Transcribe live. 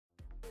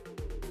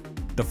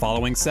The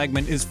following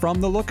segment is from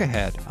The Look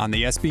Ahead on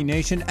the SB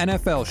Nation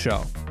NFL Show,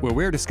 where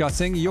we're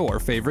discussing your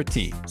favorite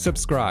team.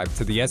 Subscribe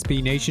to the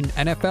SB Nation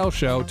NFL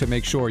Show to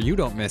make sure you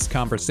don't miss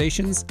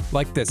conversations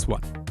like this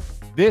one.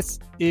 This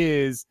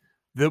is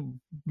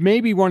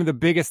maybe one of the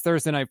biggest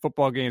Thursday night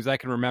football games I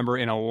can remember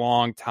in a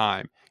long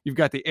time. You've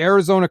got the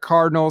Arizona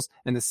Cardinals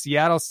and the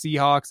Seattle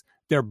Seahawks.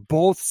 They're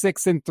both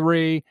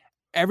 6-3.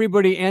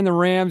 Everybody and the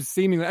Rams,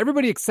 seemingly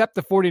everybody except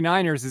the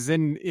 49ers is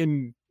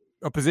in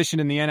a position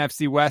in the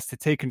NFC West to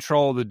take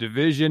control of the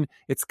division.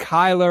 It's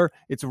Kyler.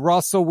 It's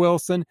Russell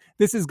Wilson.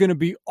 This is going to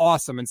be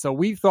awesome. And so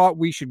we thought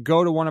we should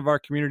go to one of our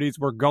communities.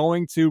 We're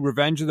going to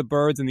Revenge of the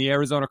Birds in the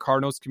Arizona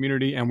Cardinals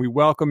community, and we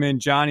welcome in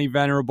Johnny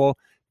Venerable.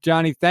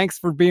 Johnny, thanks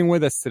for being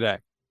with us today.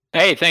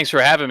 Hey, thanks for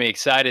having me.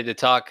 Excited to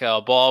talk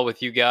ball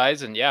with you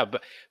guys. And yeah,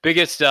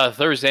 biggest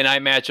Thursday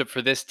night matchup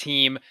for this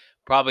team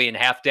probably in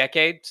half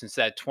decade since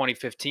that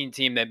 2015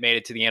 team that made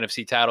it to the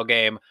NFC title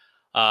game.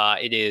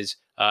 It is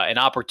an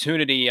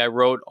opportunity I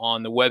wrote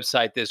on the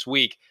website this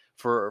week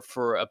for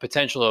a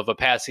potential of a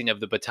passing of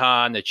the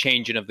baton, the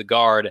changing of the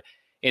guard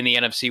in the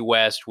NFC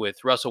West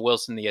with Russell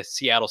Wilson, the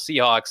Seattle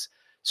Seahawks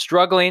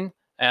struggling.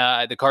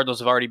 The Cardinals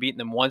have already beaten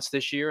them once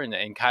this year, and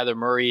Kyler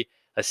Murray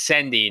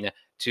ascending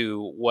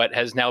to what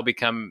has now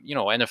become,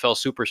 NFL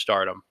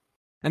superstardom.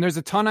 And there's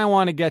a ton I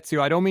want to get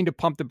to. I don't mean to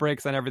pump the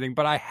brakes on everything,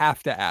 but I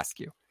have to ask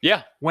you.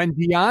 Yeah. When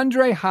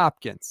DeAndre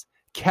Hopkins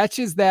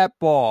catches that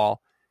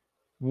ball,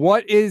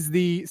 what is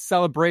the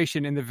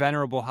celebration in the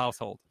Venerable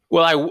household?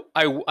 Well,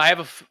 I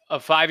have a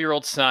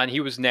 5-year-old son. He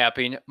was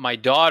napping. My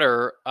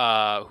daughter,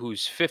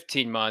 who's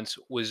 15 months,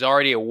 was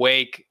already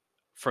awake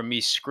from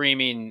me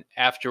screaming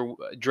after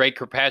Drake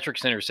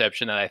Kirkpatrick's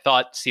interception that I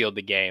thought sealed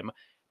the game.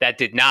 That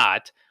did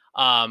not.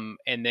 And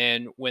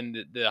then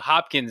when the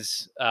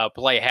Hopkins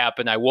play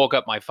happened, I woke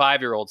up my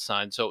 5-year-old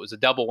son. So it was a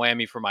double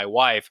whammy for my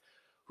wife,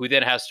 who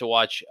then has to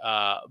watch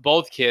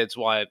both kids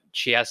while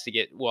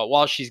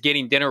she's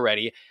getting dinner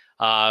ready.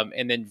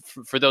 And then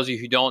for those of you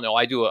who don't know,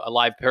 I do a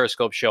live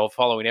Periscope show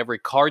following every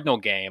Cardinal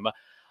game.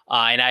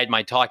 And I had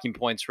my talking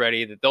points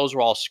ready that those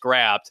were all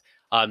scrapped.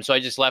 So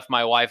I just left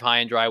my wife high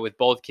and dry with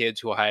both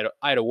kids who I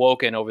had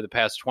awoken over the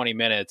past 20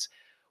 minutes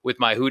with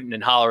my hooting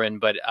and hollering,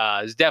 but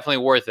it's definitely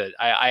worth it.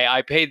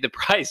 I paid the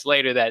price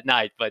later that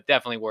night, but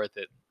definitely worth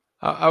it.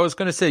 I was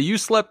going to say, you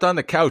slept on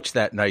the couch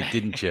that night,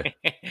 didn't you?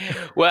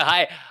 Well,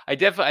 I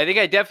think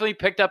I definitely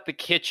picked up the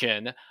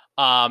kitchen.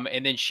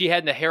 And then she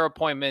had the hair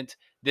appointment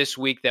this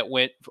week that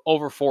went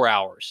over 4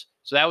 hours.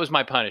 So that was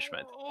my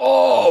punishment.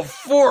 Oh,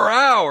 4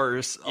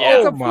 hours.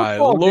 Yeah. Oh my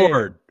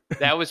Lord.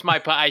 That was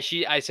my I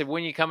said,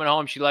 when are you coming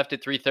home? She left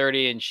at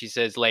 3:30 and she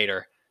says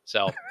later.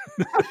 So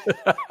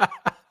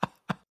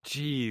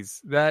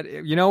Jeez,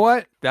 you know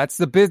what? That's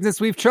the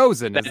business we've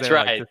chosen. That's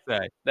right. Like to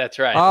say. That's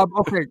right.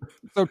 Okay,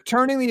 so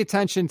turning the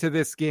attention to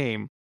this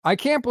game, I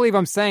can't believe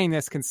I'm saying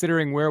this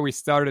considering where we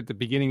started at the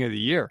beginning of the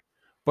year.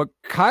 But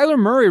Kyler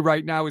Murray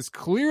right now is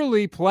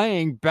clearly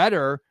playing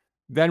better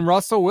than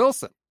Russell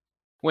Wilson.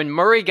 When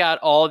Murray got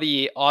all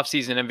the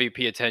offseason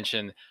MVP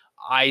attention,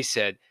 I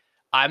said,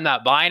 I'm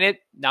not buying it,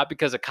 not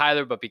because of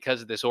Kyler, but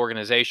because of this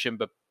organization,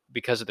 but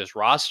because of this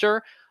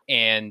roster.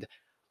 And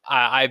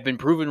I've been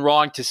proven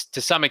wrong to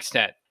some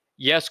extent.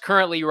 Yes,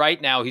 currently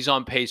right now he's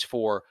on pace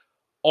for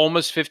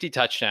almost 50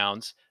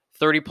 touchdowns,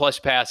 30-plus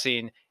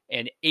passing,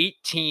 and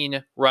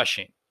 18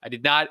 rushing. I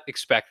did not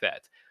expect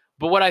that.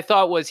 But what I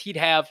thought was he'd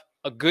have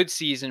a good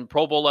season,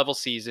 Pro Bowl level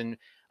season.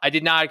 I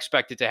did not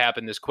expect it to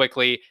happen this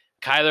quickly.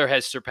 Kyler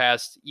has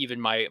surpassed even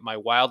my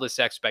wildest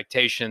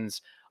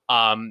expectations.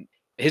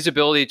 His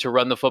ability to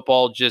run the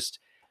football just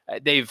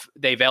they've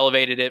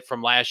elevated it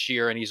from last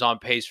year, and he's on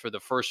pace for the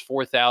first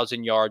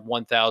 4,000-yard,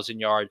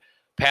 1,000-yard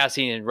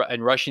passing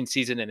and rushing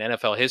season in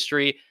NFL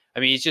history. I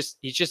mean, he's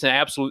just an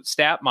absolute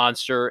stat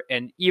monster.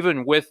 And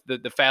even with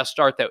the fast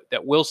start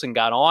that Wilson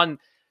got on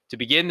to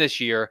begin this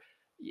year,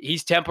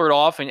 he's tempered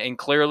off and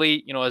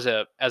clearly, as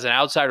an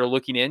outsider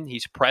looking in,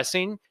 he's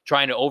pressing,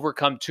 trying to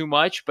overcome too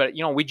much. But,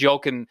 we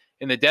joke in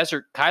the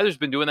desert, Kyler's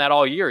been doing that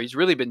all year. He's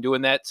really been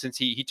doing that since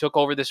he took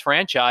over this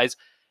franchise,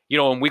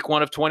 in week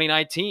 1 of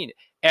 2019.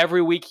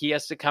 Every week he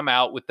has to come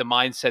out with the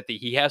mindset that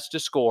he has to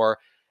score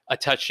a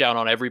touchdown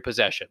on every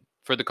possession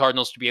for the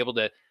Cardinals to be able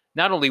to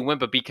not only win,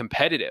 but be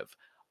competitive.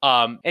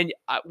 And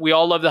we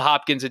all love the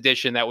Hopkins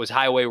edition. That was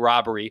highway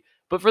robbery.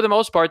 But for the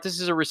most part, this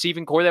is a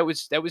receiving core that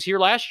was here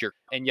last year.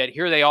 And yet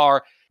here they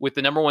are with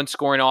the number one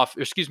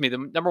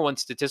the number one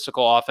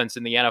statistical offense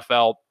in the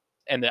NFL.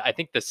 And I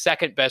think the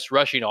second best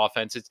rushing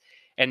offense.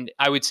 And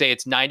I would say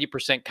it's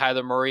 90%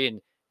 Kyler Murray and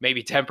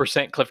maybe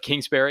 10% Cliff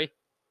Kingsbury.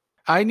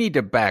 I need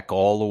to back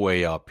all the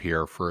way up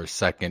here for a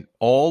second,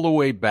 all the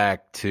way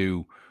back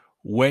to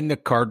when the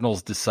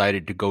Cardinals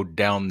decided to go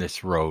down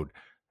this road.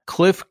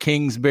 Cliff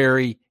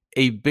Kingsbury,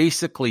 a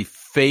basically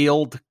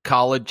failed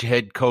college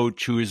head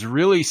coach who is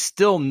really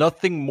still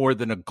nothing more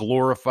than a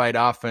glorified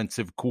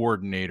offensive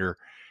coordinator,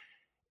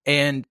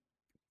 and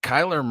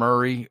Kyler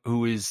Murray,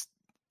 who is,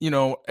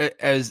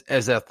 as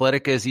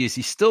athletic as he is,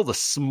 he's still the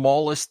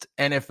smallest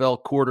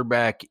NFL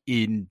quarterback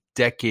in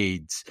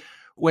decades.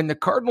 when the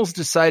Cardinals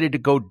decided to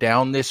go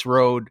down this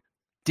road,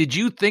 did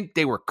you think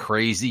they were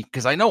crazy?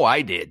 Because I know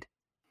I did.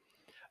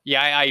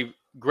 Yeah, I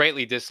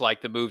greatly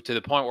disliked the move to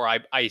the point where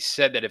I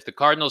said that if the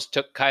Cardinals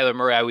took Kyler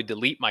Murray, I would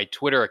delete my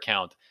Twitter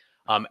account.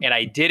 And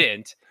I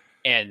didn't.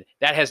 And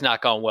that has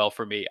not gone well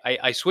for me.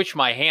 I switched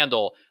my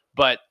handle,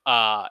 but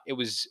it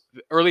was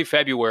early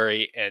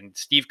February, and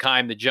Steve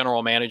Keim, the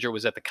general manager,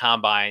 was at the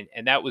Combine.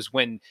 And that was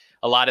when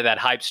a lot of that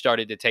hype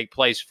started to take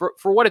place.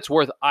 For what it's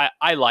worth,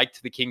 I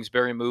liked the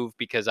Kingsbury move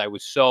because I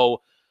was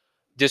so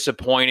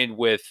disappointed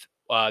with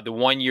the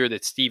 1 year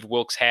that Steve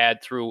Wilks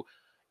had through,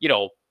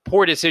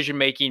 poor decision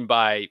making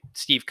by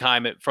Steve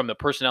Keim from the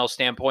personnel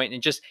standpoint,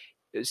 and just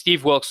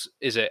Steve Wilks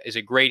is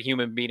a great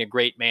human being, a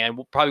great man.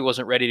 Probably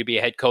wasn't ready to be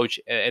a head coach,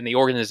 and the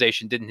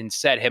organization didn't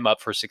set him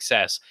up for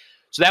success.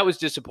 So that was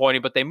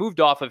disappointing. But they moved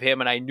off of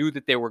him, and I knew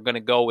that they were going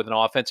to go with an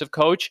offensive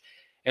coach.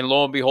 And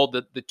lo and behold,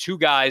 the two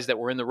guys that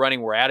were in the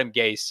running were Adam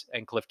Gase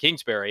and Cliff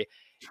Kingsbury.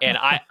 And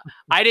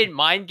I didn't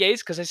mind Gase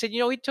because I said,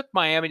 he took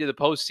Miami to the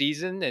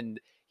postseason, and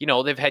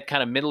they've had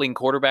kind of middling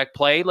quarterback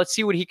play. Let's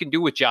see what he can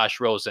do with Josh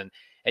Rosen.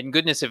 And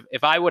goodness,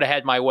 if I would have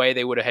had my way,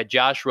 they would have had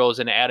Josh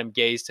Rosen, Adam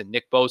Gase, and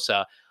Nick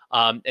Bosa.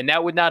 And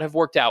that would not have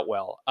worked out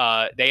well.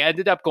 They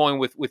ended up going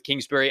with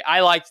Kingsbury. I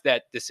liked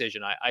that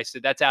decision. I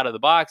said, that's out of the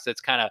box. That's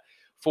kind of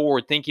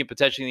forward thinking,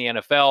 potentially in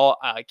the NFL.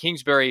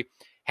 Kingsbury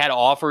had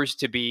offers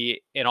to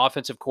be an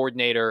offensive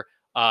coordinator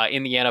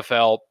in the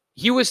NFL.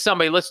 He was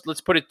somebody,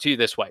 let's put it to you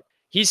this way.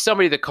 He's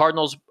somebody the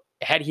Cardinals,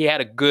 had he had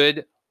a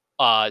good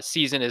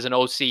season as an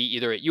OC,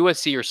 either at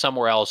USC or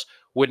somewhere else,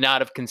 would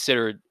not have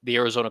considered the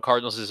Arizona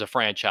Cardinals as a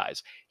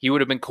franchise. He would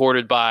have been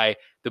courted by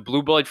the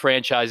blue blood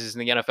franchises in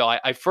the NFL.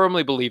 I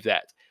firmly believe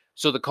that.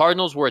 So the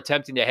Cardinals were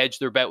attempting to hedge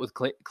their bet with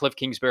Cliff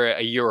Kingsbury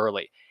a year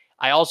early.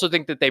 I also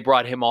think that they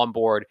brought him on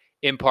board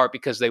in part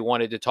because they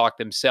wanted to talk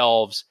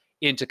themselves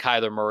into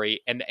Kyler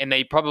Murray, and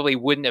they probably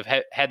wouldn't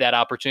have had that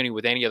opportunity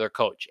with any other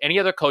coach. Any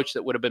other coach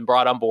that would have been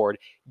brought on board,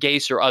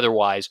 Gase or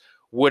otherwise,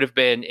 would have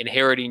been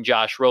inheriting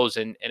Josh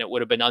Rosen, and it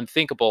would have been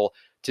unthinkable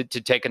to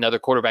take another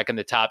quarterback in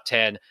the top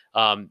 10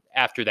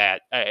 after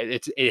that.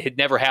 It had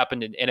never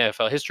happened in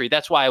NFL history.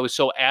 That's why I was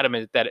so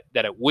adamant that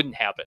it wouldn't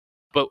happen.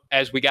 But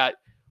as we got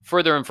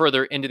further and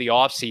further into the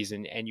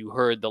offseason, and you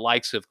heard the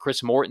likes of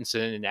Chris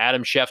Mortensen and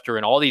Adam Schefter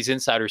and all these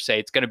insiders say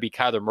it's going to be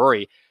Kyler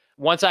Murray,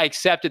 once I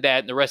accepted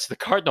that and the rest of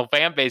the Cardinal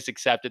fan base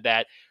accepted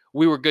that,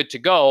 we were good to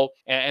go.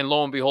 And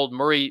lo and behold,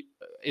 Murray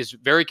is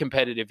very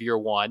competitive year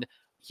one.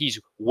 He's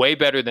way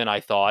better than I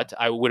thought.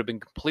 I would have been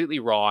completely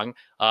wrong.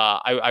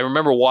 I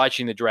remember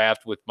watching the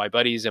draft with my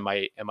buddies and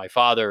my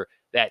father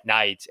that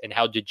night, and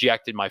how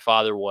dejected my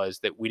father was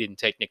that we didn't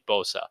take Nick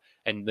Bosa.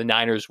 And the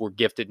Niners were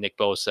gifted Nick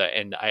Bosa.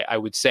 And I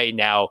would say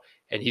now,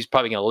 and he's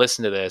probably going to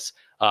listen to this,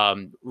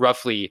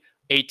 roughly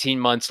 18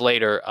 months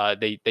later,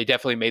 they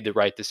definitely made the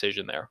right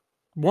decision there.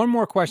 One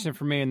more question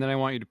for me, and then I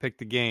want you to pick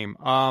the game.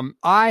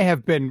 I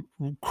have been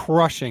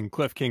crushing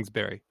Cliff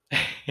Kingsbury.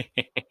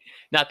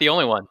 Not the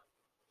only one.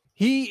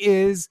 He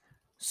is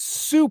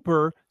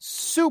super,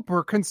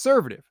 super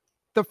conservative.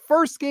 The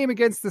first game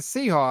against the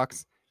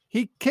Seahawks,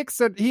 he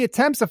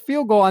attempts a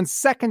field goal on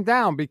second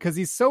down because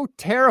he's so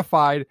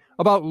terrified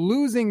about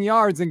losing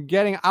yards and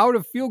getting out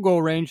of field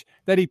goal range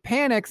that he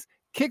panics,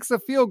 kicks a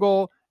field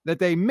goal that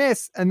they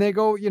miss, and they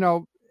go,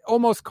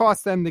 almost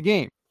cost them the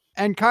game.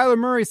 And Kyler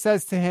Murray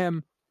says to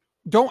him,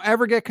 don't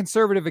ever get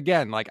conservative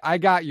again. Like, I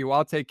got you.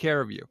 I'll take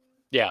care of you.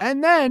 Yeah.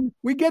 And then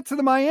we get to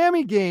the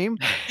Miami game.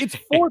 It's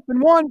 4th and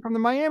 1 from the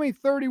Miami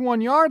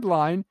 31-yard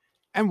line.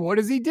 And what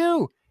does he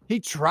do? He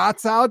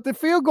trots out the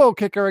field goal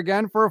kicker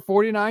again for a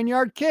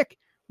 49-yard kick,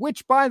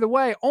 which, by the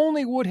way,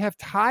 only would have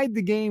tied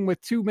the game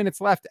with 2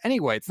 minutes left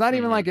anyway. It's not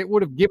even like it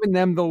would have given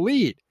them the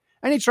lead.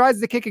 And he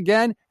tries to kick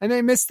again, and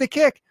they miss the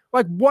kick.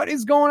 Like, what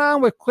is going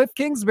on with Cliff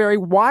Kingsbury?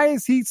 Why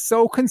is he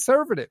so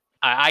conservative?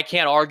 I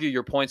can't argue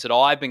your points at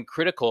all. I've been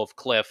critical of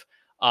Cliff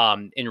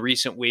in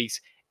recent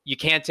weeks. You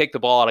can't take the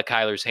ball out of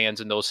Kyler's hands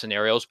in those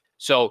scenarios.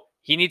 So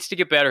he needs to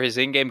get better. His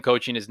in-game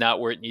coaching is not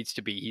where it needs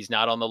to be. He's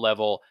not on the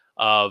level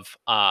of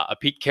a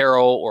Pete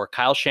Carroll or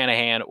Kyle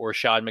Shanahan or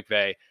Sean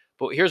McVay.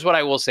 But here's what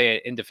I will say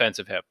in defense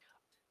of him.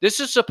 This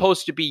is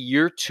supposed to be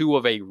year 2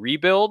 of a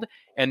rebuild,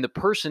 and the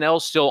personnel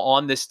still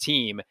on this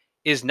team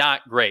is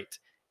not great.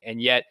 And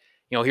yet,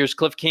 here's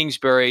Cliff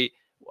Kingsbury,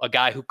 a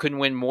guy who couldn't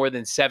win more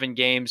than 7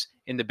 games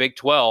in the Big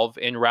 12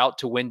 en route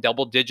to win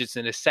double digits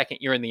in his second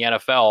year in the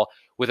NFL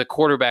with a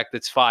quarterback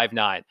that's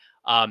 5'9".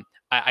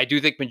 I do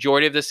think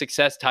majority of the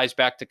success ties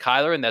back to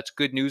Kyler, and that's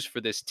good news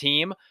for this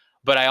team.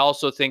 But I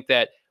also think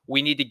that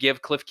we need to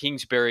give Cliff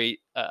Kingsbury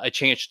a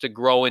chance to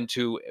grow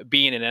into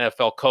being an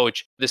NFL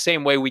coach the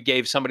same way we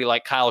gave somebody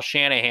like Kyle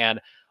Shanahan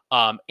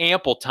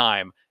ample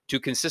time to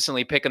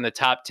consistently pick in the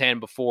top 10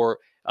 before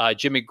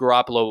Jimmy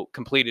Garoppolo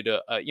completed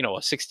a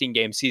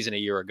 16-game season a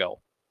year ago.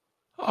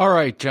 All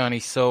right, Johnny.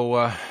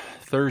 So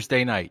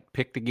Thursday night,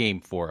 pick the game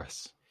for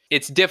us.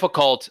 It's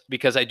difficult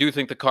because I do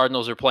think the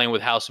Cardinals are playing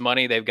with house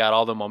money. They've got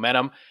all the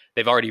momentum.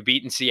 They've already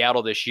beaten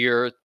Seattle this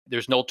year.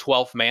 There's no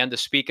 12th man to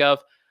speak of.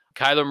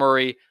 Kyler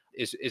Murray,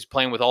 is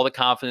playing with all the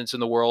confidence in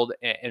the world,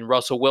 and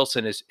Russell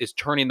Wilson is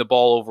turning the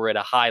ball over at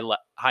a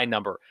high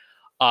number.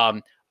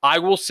 I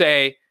will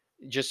say,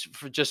 just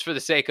for the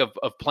sake of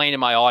playing in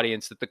my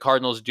audience, that the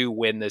Cardinals do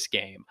win this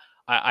game.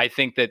 I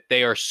think that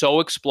they are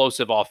so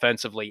explosive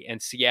offensively,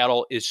 and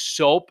Seattle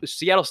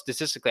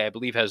statistically, I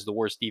believe, has the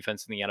worst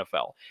defense in the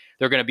NFL.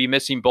 They're going to be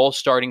missing both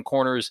starting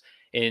corners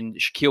in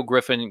Shaquille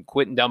Griffin and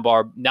Quentin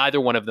Dunbar.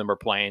 Neither one of them are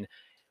playing.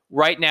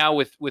 Right now,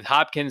 with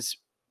Hopkins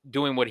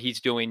doing what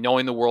he's doing,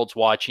 knowing the world's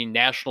watching,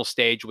 national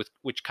stage with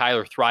which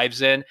Kyler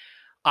thrives in,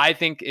 I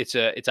think it's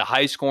a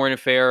high scoring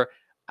affair.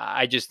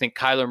 I just think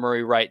Kyler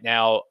Murray right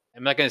now,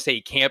 I'm not going to say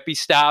he can't be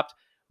stopped,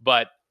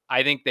 but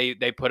I think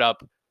they put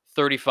up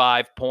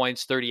 35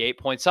 points, 38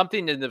 points,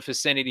 something in the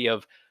vicinity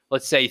of,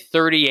 let's say,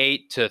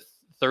 38-35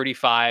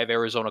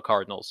 Arizona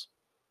Cardinals.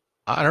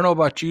 I don't know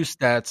about you,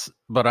 Stats,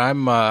 but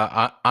I'm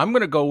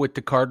going to go with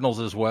the Cardinals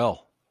as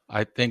well.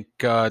 I think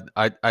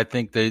I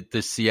think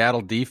the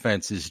Seattle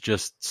defense is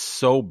just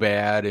so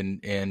bad,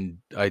 and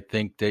I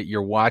think that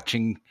you're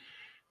watching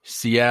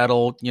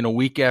Seattle,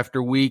 week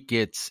after week.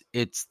 It's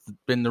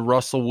been the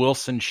Russell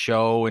Wilson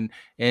show, and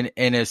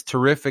as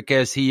terrific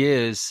as he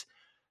is,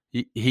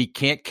 he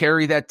can't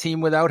carry that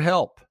team without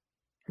help.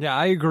 Yeah,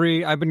 I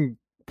agree. I've been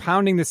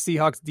pounding the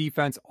Seahawks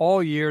defense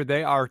all year.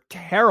 They are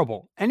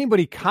terrible.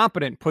 Anybody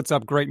competent puts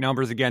up great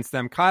numbers against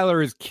them.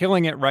 Kyler is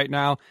killing it right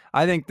now.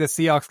 I think the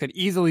Seahawks could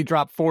easily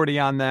drop 40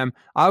 on them.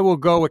 I will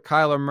go with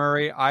Kyler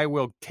Murray. I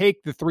will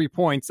take the 3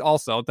 points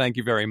also. Thank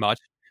you very much.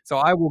 So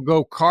I will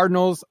go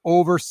Cardinals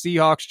over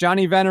Seahawks.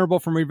 Johnny Venerable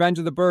from Revenge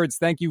of the Birds,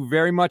 thank you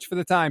very much for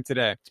the time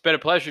today. It's been a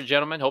pleasure,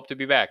 gentlemen. Hope to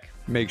be back.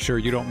 Make sure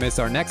you don't miss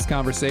our next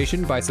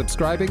conversation by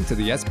subscribing to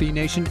the SB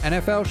Nation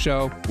NFL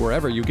show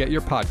wherever you get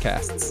your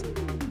podcasts.